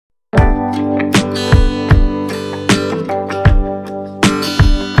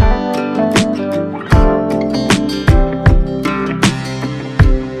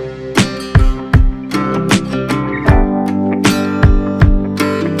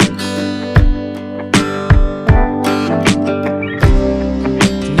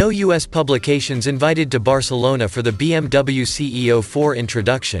US publications invited to Barcelona for the BMW CEO4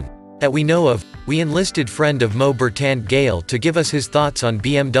 introduction that we know of, we enlisted friend of Mo Bertrand Gale to give us his thoughts on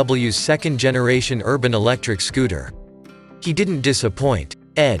BMW's second-generation urban electric scooter. He didn't disappoint.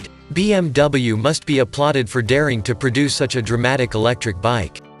 Ed. BMW must be applauded for daring to produce such a dramatic electric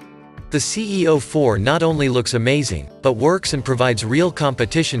bike. The CEO4 not only looks amazing, but works and provides real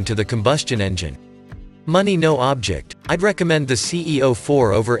competition to the combustion engine. Money no object, I'd recommend the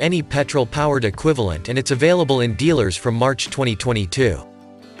CEO4 over any petrol-powered equivalent, and it's available in dealers from March 2022.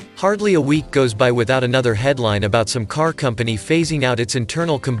 Hardly a week goes by without another headline about some car company phasing out its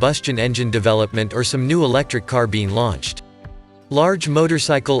internal combustion engine development or some new electric car being launched. Large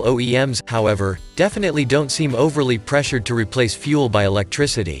motorcycle OEMs, however, definitely don't seem overly pressured to replace fuel by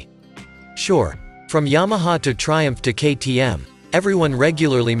electricity. Sure, from Yamaha to Triumph to KTM, everyone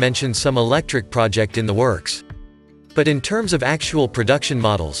regularly mentions some electric project in the works. But in terms of actual production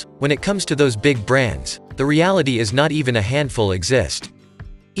models, when it comes to those big brands, the reality is not even a handful exist.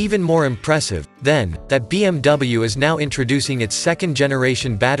 Even more impressive, then, that BMW is now introducing its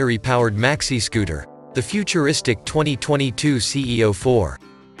second-generation battery-powered maxi scooter, the futuristic 2022 CEO4.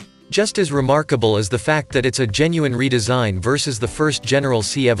 Just as remarkable is the fact that it's a genuine redesign versus the first General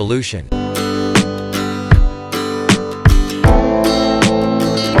C Evolution.